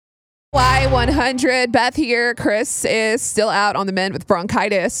Y100, Beth here. Chris is still out on the mend with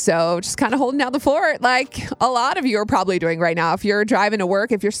bronchitis, so just kind of holding down the fort like a lot of you are probably doing right now. If you're driving to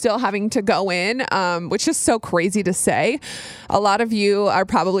work, if you're still having to go in, which is so crazy to say. A lot of you are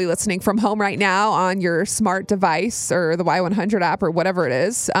probably listening from home right now on your smart device or the Y100 app or whatever it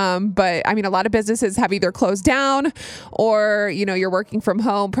is. But I mean, a lot of businesses have either closed down or, you know, you're working from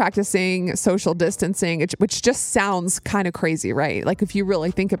home, practicing social distancing, which just sounds kind of crazy, right? Like if you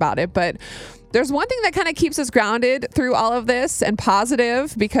really think about it. But there's one thing that kind of keeps us grounded through all of this and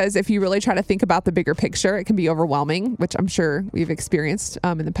positive, because if you really try to think about the bigger picture, it can be overwhelming, which I'm sure we've experienced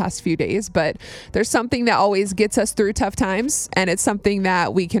in the past few days. But there's something that always gets us through tough times, and it's something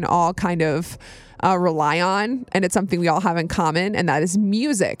that we can all kind of rely on, and it's something we all have in common, and that is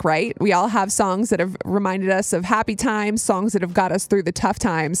music, right? We all have songs that have reminded us of happy times, songs that have got us through the tough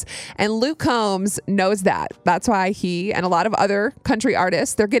times, and Luke Combs knows that. That's why he and a lot of other country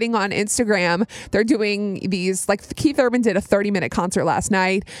artists, they're getting on Instagram, they're doing these, like Keith Urban did a 30-minute concert last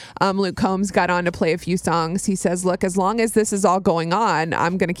night. Luke Combs got on to play a few songs. He says, look, as long as this is all going on,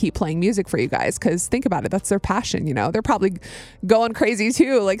 I'm going to keep playing music for you guys, because think about it, that's their passion, you know? They're probably going crazy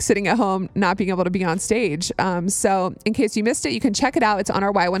too, like sitting at home, not being able to be on stage. So in case you missed it, you can check it out. It's on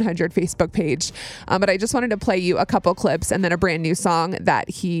our Y100 Facebook page. But I just wanted to play you a couple clips and then a brand new song that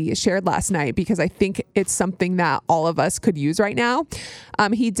he shared last night, because I think it's something that all of us could use right now.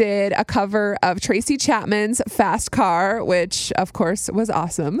 He did a cover of Tracy Chapman's Fast Car, which of course was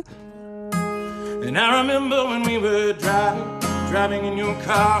awesome. And I remember when we were driving in your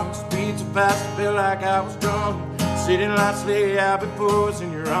car, speed so fast I felt like I was drunk. City lights lay out before us,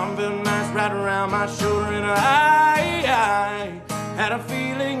 and your arm felt nice right around my shoulder. And I had a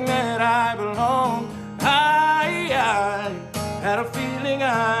feeling that I belonged. I had a feeling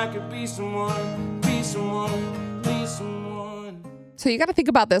I could be someone, be someone, be someone. So you got to think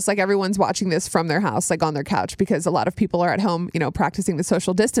about this like everyone's watching this from their house, like on their couch, because a lot of people are at home, you know, practicing the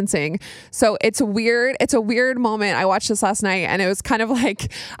social distancing. So it's a weird moment. I watched this last night, and it was kind of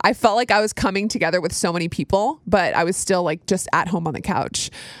like, I felt like I was coming together with so many people, but I was still like just at home on the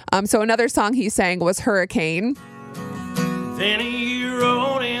couch. So another song he sang was Hurricane. Then you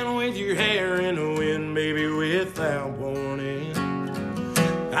rolled in with your hair in the wind, baby, without warning.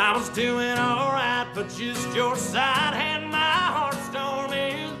 I was doing all right, but just your side had my heart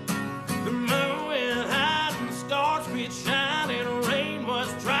storming. The moon went high and the stars quit shining. Rain was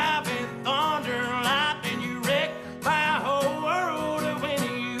driving, thunder and lightning. You wrecked my whole world when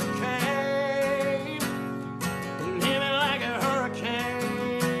you came. Hit me like a hurricane.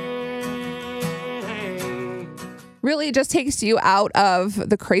 Really just takes you out of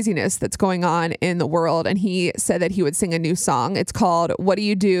the craziness that's going on in the world. And he said that he would sing a new song. It's called What Do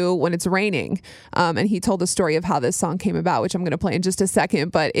You Do When It's Raining? And he told the story of how this song came about, which I'm going to play in just a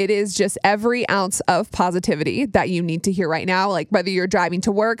second. But it is just every ounce of positivity that you need to hear right now. Like whether you're driving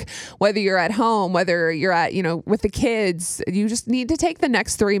to work, whether you're at home, whether you're at, you know, with the kids, you just need to take the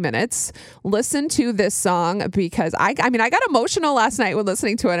next 3 minutes, listen to this song, because I mean, I got emotional last night when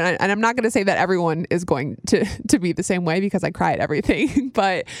listening to it. And I'm not going to say that everyone is going to be the same way, because I cry at everything,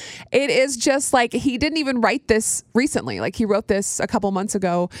 but it is just like, he didn't even write this recently. Like he wrote this a couple months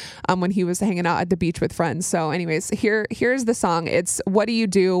ago when he was hanging out at the beach with friends. So anyways, here's the song. It's What Do You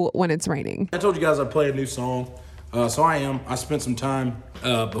Do When It's Raining? I told you guys I'd play a new song. So I spent some time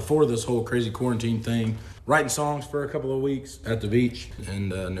before this whole crazy quarantine thing writing songs for a couple of weeks at the beach. And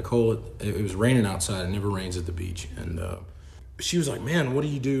Nicole, it was raining outside. It never rains at the beach. And she was like, man, what do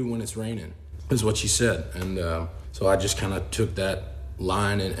you do when it's raining? Is what she said. And so I just kind of took that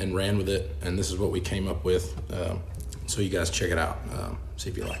line and ran with it, and this is what we came up with. So you guys check it out, see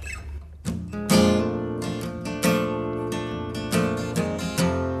if you like it.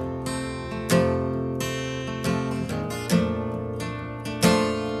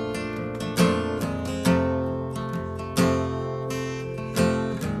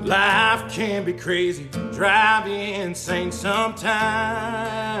 Life can be crazy, drive you insane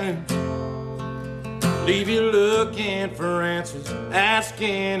sometimes. Leave you looking for answers,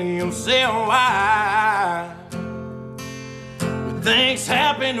 asking yourself why. When things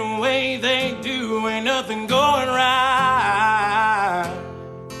happen the way they do, ain't nothing going right.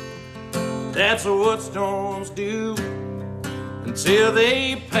 That's what storms do until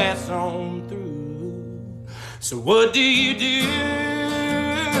they pass on through. So what do you do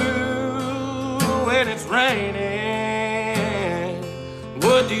when it's raining?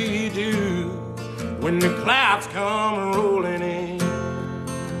 What do you do when the clouds come rolling in?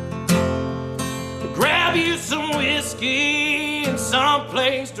 Grab you some whiskey and some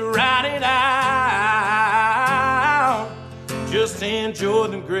place to ride it out. Just just enjoy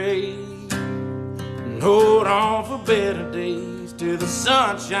the gray and hold on for better days till the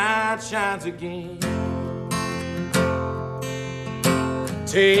sunshine shines again.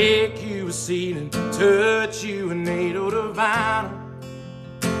 Take you a seat and touch you a needle to vinyl.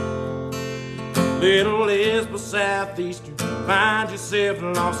 Little Lisbon Southeastern, find yourself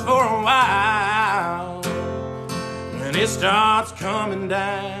lost for a while. When it starts coming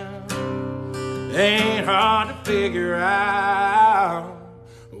down, it ain't hard to figure out.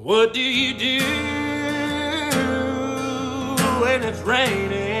 What do you do when it's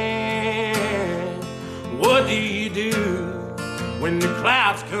raining? What do you do when the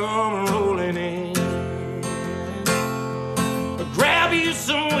clouds come rolling in? Grab you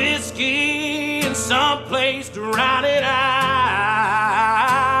some whiskey and some place to ride it out.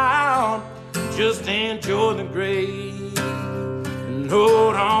 Just enjoy the gray and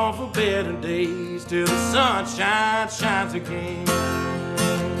hold on for better days till the sunshine shines again.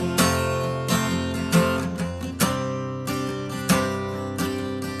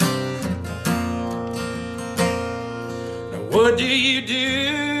 What do you do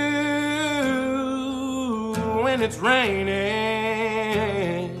when it's raining?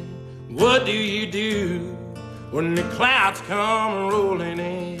 What do you do when the clouds come rolling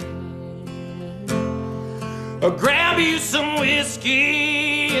in? Or grab you some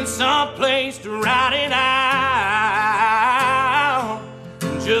whiskey and some place to ride it out.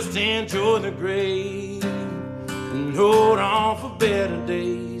 Just enjoy the gray and hold on for better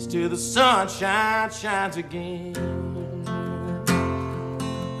days till the sunshine shines again.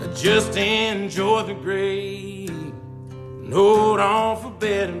 Just enjoy the gray and hold on for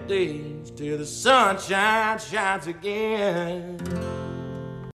better days till the sunshine shines again.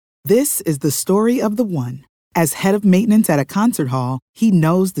 This is the story of the one. As head of maintenance at a concert hall, he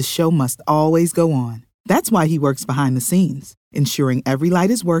knows the show must always go on. That's why he works behind the scenes, ensuring every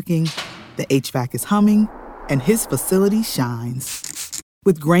light is working, the HVAC is humming, and his facility shines.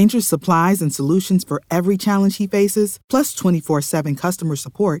 With Grainger's supplies and solutions for every challenge he faces, plus 24/7 customer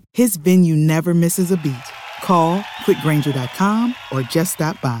support, his venue never misses a beat. Call quickgrainger.com or just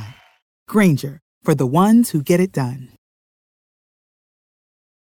stop by. Grainger, for the ones who get it done.